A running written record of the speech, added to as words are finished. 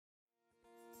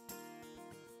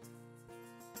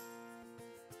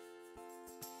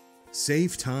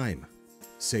Save time,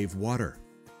 save water,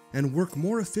 and work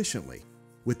more efficiently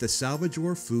with the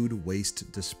Salvajor Food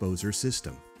Waste Disposer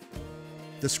System.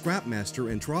 The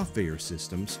ScrapMaster and TroughVeyor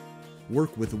systems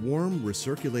work with warm,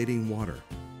 recirculating water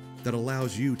that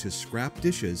allows you to scrap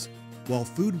dishes while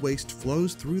food waste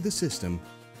flows through the system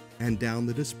and down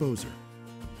the disposer.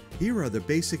 Here are the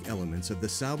basic elements of the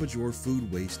Salvajor Food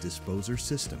Waste Disposer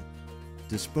System: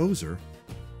 disposer,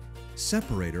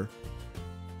 separator,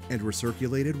 and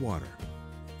recirculated water.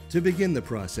 To begin the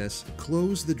process,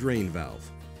 close the drain valve.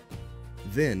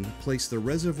 Then place the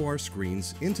reservoir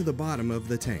screens into the bottom of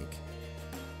the tank.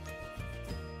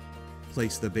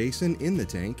 Place the basin in the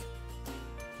tank.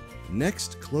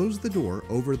 Next, close the door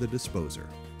over the disposer.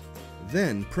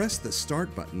 Then press the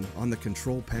start button on the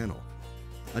control panel.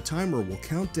 A timer will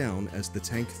count down as the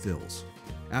tank fills.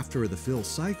 After the fill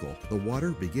cycle, the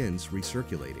water begins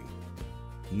recirculating.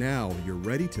 Now you're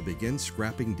ready to begin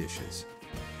scrapping dishes.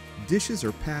 Dishes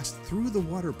are passed through the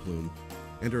water plume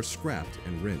and are scrapped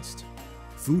and rinsed.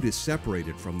 Food is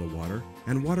separated from the water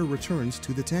and water returns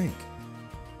to the tank.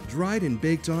 Dried and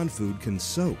baked on food can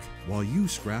soak while you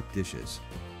scrap dishes.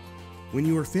 When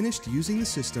you are finished using the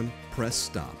system, press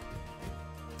stop.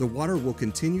 The water will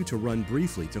continue to run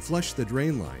briefly to flush the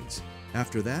drain lines.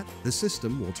 After that, the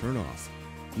system will turn off.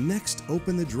 Next,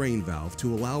 open the drain valve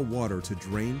to allow water to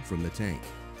drain from the tank.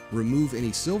 Remove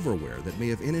any silverware that may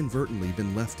have inadvertently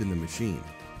been left in the machine.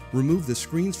 Remove the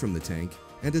screens from the tank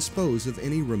and dispose of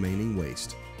any remaining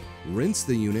waste. Rinse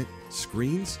the unit,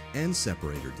 screens, and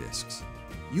separator discs.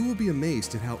 You will be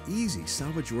amazed at how easy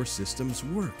Salvajor systems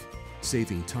work,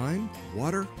 saving time,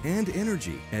 water, and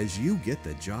energy as you get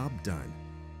the job done.